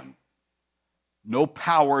 No one. No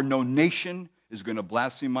power, no nation is going to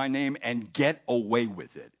blaspheme my name and get away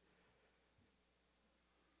with it.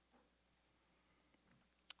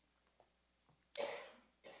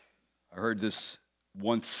 I heard this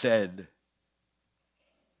once said,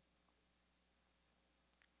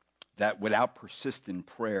 that without persistent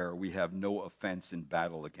prayer, we have no offense in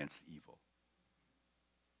battle against evil.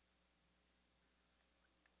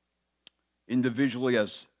 Individually,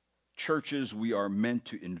 as churches, we are meant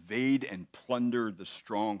to invade and plunder the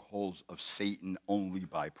strongholds of Satan only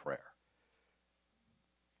by prayer.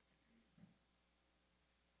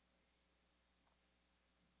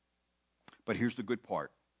 But here's the good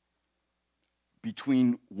part.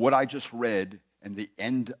 Between what I just read and the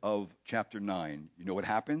end of chapter 9, you know what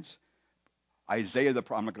happens? Isaiah the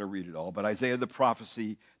prophet, I'm not going to read it all, but Isaiah the prophet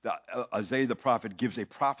gives a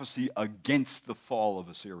prophecy against the fall of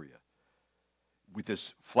Assyria with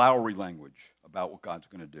this flowery language about what God's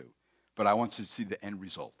going to do. But I want you to see the end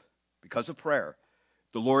result. Because of prayer,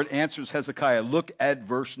 the Lord answers Hezekiah. Look at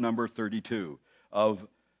verse number 32 of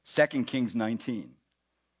 2 Kings 19. It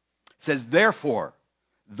says, therefore,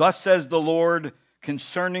 thus says the Lord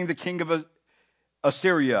concerning the king of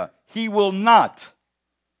Assyria, he will not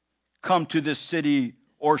come to this city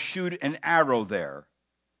or shoot an arrow there.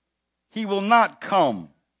 He will not come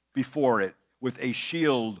before it with a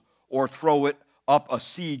shield or throw it up a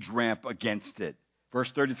siege ramp against it. Verse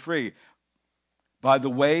 33, by the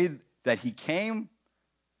way that he came,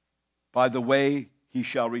 by the way he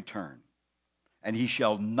shall return, and he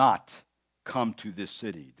shall not come to this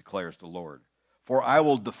city, declares the Lord. For I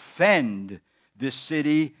will defend this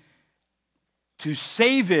city to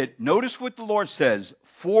save it. Notice what the Lord says,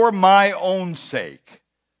 for my own sake.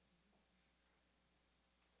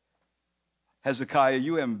 Hezekiah,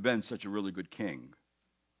 you haven't been such a really good king.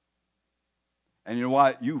 And you know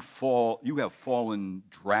what? You have fallen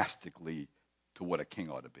drastically to what a king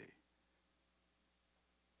ought to be.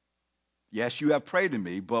 Yes, you have prayed to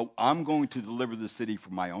me, but I'm going to deliver the city for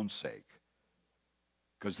my own sake.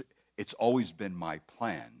 Because it's always been my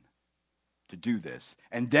plan to do this.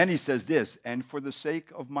 And then he says this, and for the sake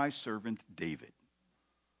of my servant David.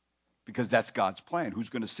 Because that's God's plan. Who's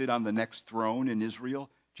going to sit on the next throne in Israel?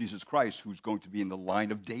 Jesus Christ, who's going to be in the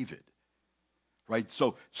line of David. Right?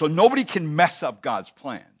 So nobody can mess up God's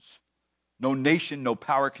plans. No nation, no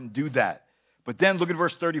power can do that. But then look at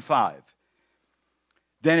verse 35.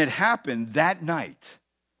 Then it happened that night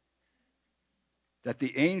that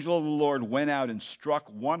the angel of the Lord went out and struck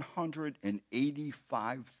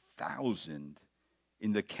 185,000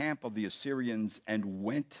 in the camp of the Assyrians and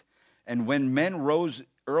went. And when men rose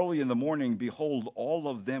early in the morning, behold, all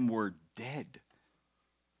of them were dead.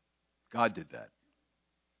 God did that.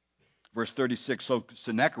 Verse 36, so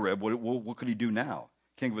Sennacherib, what could he do now?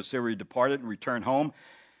 King of Assyria departed and returned home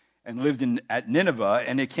and lived at Nineveh.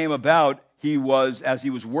 And it came about, as he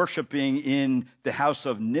was worshiping in the house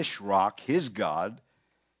of Nisroch, his god,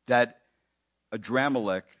 that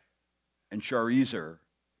Adramelech and Sharezer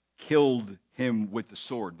killed him with the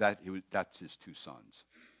sword. That's his two sons.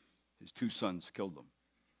 His two sons killed him.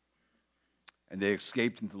 And they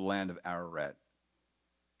escaped into the land of Ararat.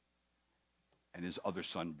 And his other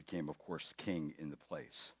son became, of course, king in the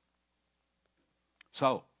place.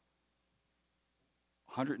 So,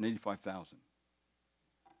 185,000.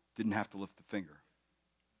 Didn't have to lift a finger.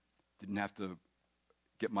 Didn't have to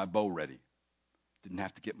get my bow ready. Didn't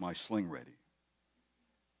have to get my sling ready.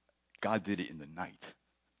 God did it in the night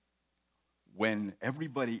when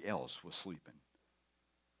everybody else was sleeping.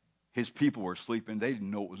 His people were sleeping. They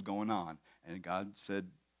didn't know what was going on. And God said,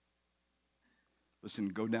 listen,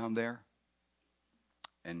 go down there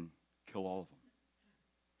and kill all of them.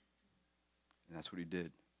 And that's what he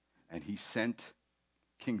did. And he sent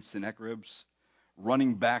King Sennacherib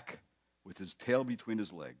running back with his tail between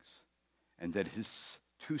his legs. And that his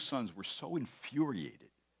two sons were so infuriated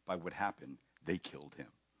by what happened, they killed him.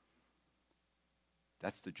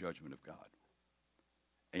 That's the judgment of God.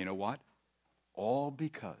 And you know what? All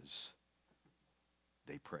because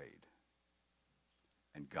they prayed.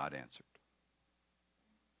 And God answered.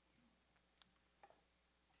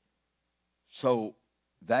 So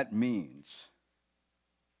that means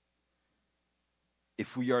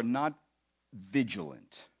if we are not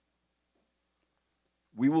vigilant,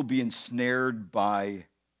 we will be ensnared by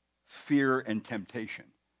fear and temptation.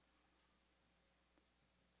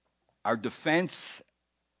 Our defense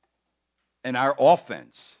and our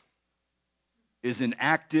offense is an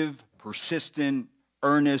active, persistent,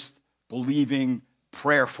 earnest, believing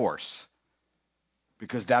prayer force,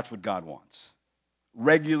 because that's what God wants.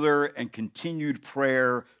 Regular and continued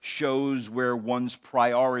prayer shows where one's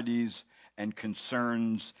priorities and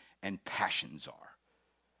concerns and passions are.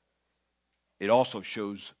 It also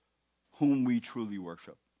shows whom we truly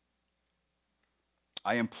worship.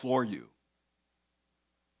 I implore you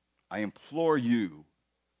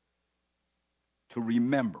to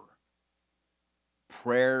remember,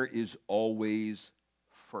 prayer is always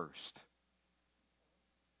first.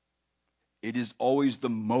 It is always the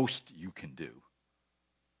most you can do,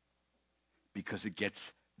 because it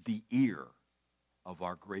gets the ear of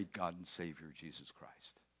our great God and Savior, Jesus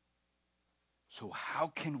Christ. So how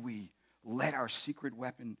can we let our secret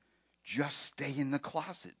weapon just stay in the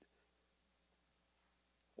closet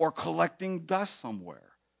or collecting dust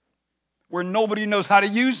somewhere where nobody knows how to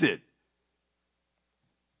use it?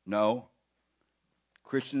 No.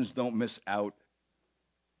 Christians don't miss out.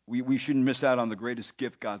 We shouldn't miss out on the greatest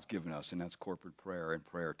gift God's given us, and that's corporate prayer and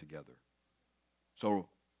prayer together. So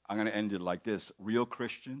I'm going to end it like this. Real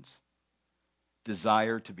Christians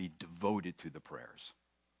desire to be devoted to the prayers.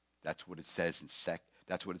 That's what it says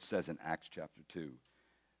that's what it says in Acts chapter 2,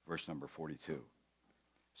 verse number 42.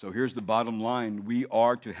 So here's the bottom line. We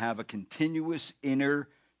are to have a continuous inner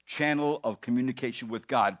channel of communication with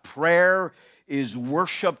God. Prayer is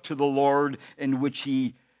worship to the Lord in which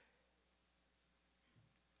he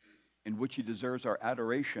deserves our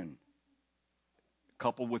adoration,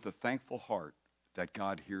 coupled with a thankful heart that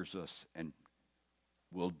God hears us and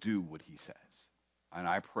will do what he says. And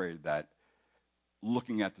I pray that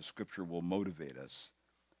looking at the scripture will motivate us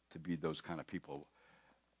to be those kind of people.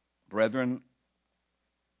 Brethren,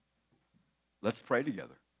 let's pray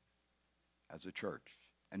together as a church.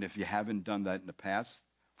 And if you haven't done that in the past,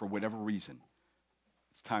 for whatever reason,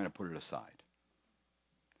 it's time to put it aside.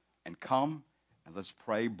 And come and let's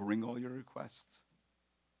pray, bring all your requests,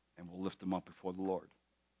 and we'll lift them up before the Lord.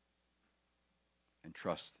 And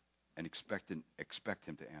trust and expect him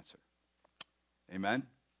to answer. Amen?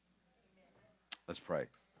 Let's pray.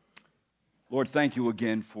 Lord, thank you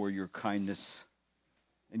again for your kindness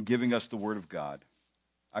in giving us the word of God.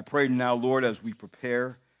 I pray now, Lord, as we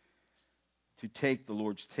prepare to take the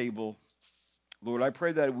Lord's table, Lord, I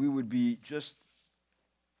pray that we would be just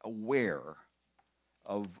aware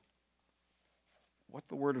of what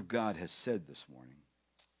the word of God has said this morning.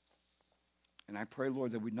 And I pray,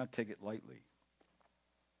 Lord, that we'd not take it lightly.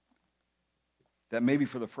 That maybe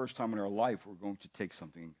for the first time in our life, we're going to take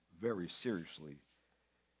something very seriously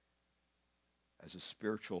as a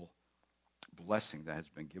spiritual blessing that has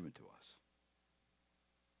been given to us.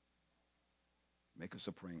 Make us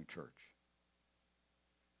a praying church.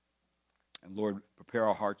 And Lord, prepare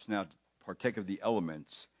our hearts now to partake of the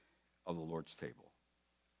elements of the Lord's table.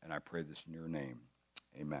 And I pray this in your name.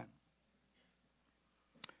 Amen.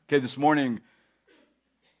 Okay, this morning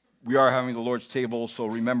we are having the Lord's table, so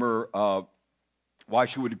remember, why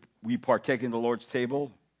should we partake in the Lord's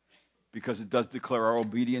table? Because it does declare our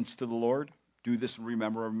obedience to the Lord. Do this in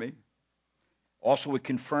remember of me. Also, it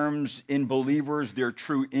confirms in believers their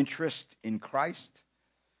true interest in Christ.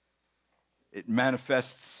 It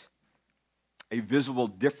manifests a visible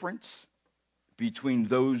difference between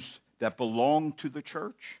those that belong to the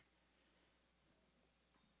church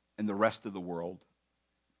and the rest of the world.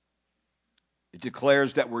 It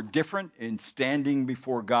declares that we're different in standing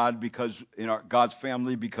before God because in God's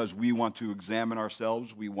family because we want to examine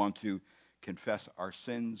ourselves, we want to confess our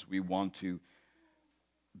sins, we want to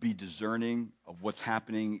be discerning of what's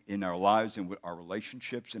happening in our lives and with our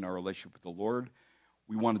relationships, in our relationship with the Lord.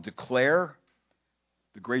 We want to declare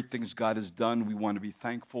the great things God has done. We want to be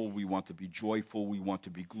thankful. We want to be joyful. We want to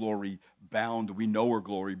be glory bound. We know we're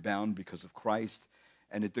glory bound because of Christ.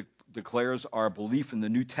 And it declares our belief in the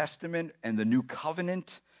New Testament and the New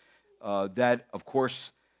Covenant that, of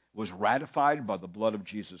course, was ratified by the blood of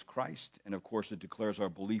Jesus Christ. And, of course, it declares our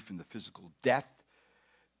belief in the physical death,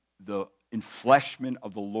 the enfleshment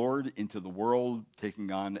of the Lord into the world,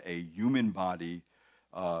 taking on a human body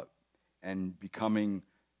and becoming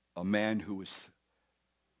a man who was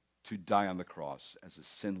to die on the cross as a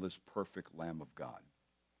sinless, perfect Lamb of God.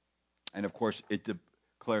 And, of course, it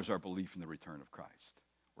declares our belief in the return of Christ.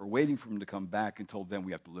 We're waiting for him to come back. Until then,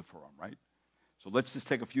 we have to live for him, right? So let's just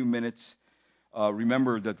take a few minutes.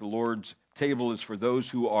 Remember that the Lord's table is for those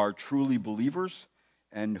who are truly believers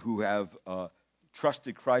and who have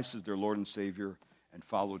trusted Christ as their Lord and Savior and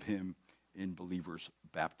followed him in believers'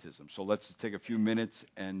 baptism. So let's just take a few minutes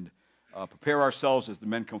and prepare ourselves as the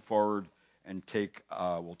men come forward and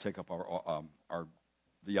we'll take up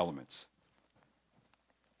the elements.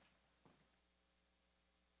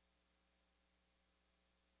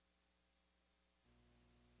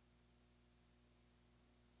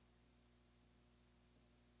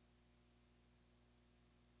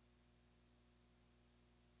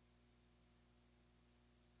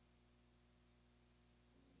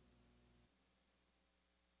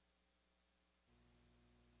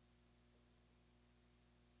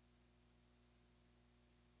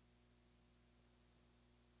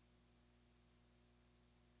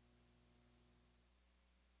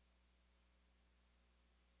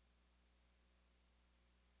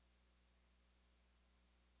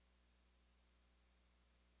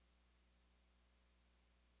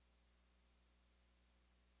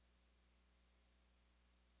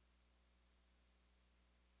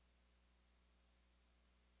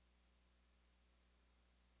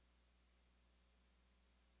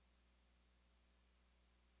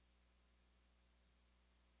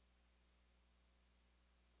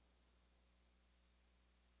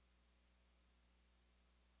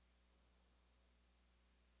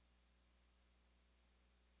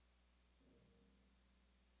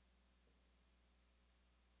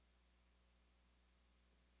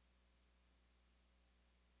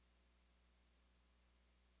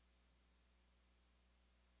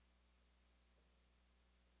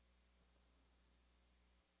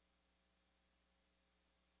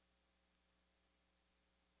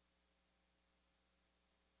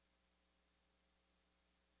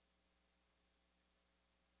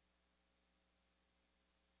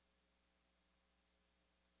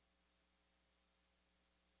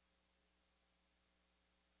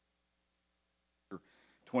 Chapter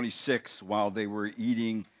 26, while they were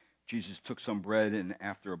eating, Jesus took some bread, and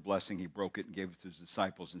after a blessing, he broke it and gave it to his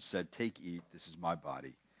disciples and said, "Take, eat, this is my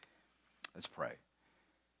body." Let's pray.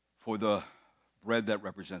 For the bread that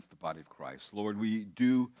represents the body of Christ. Lord, we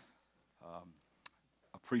do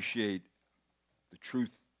appreciate the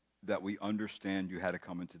truth that we understand you had to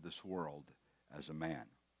come into this world as a man.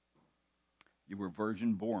 You were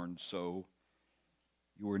virgin born, so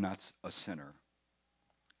you were not a sinner.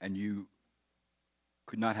 And you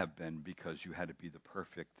could not have been because you had to be the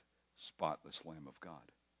perfect, spotless Lamb of God.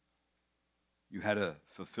 You had to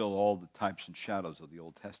fulfill all the types and shadows of the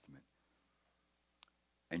Old Testament.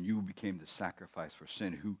 And you became the sacrifice for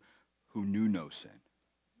sin who knew no sin.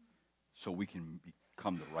 So we can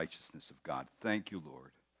become the righteousness of God. Thank you,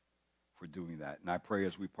 Lord, for doing that. And I pray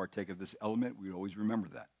as we partake of this element, we always remember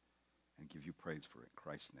that and give you praise for it. In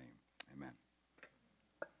Christ's name, amen.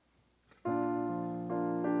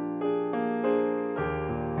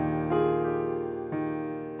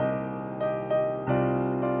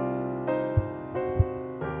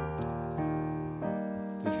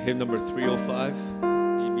 hymn number 305,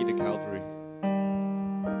 Meet Me at Calvary.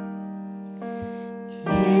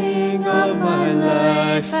 King of my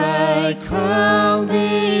life, I crown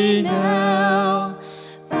thee now.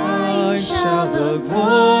 Thine shall the glory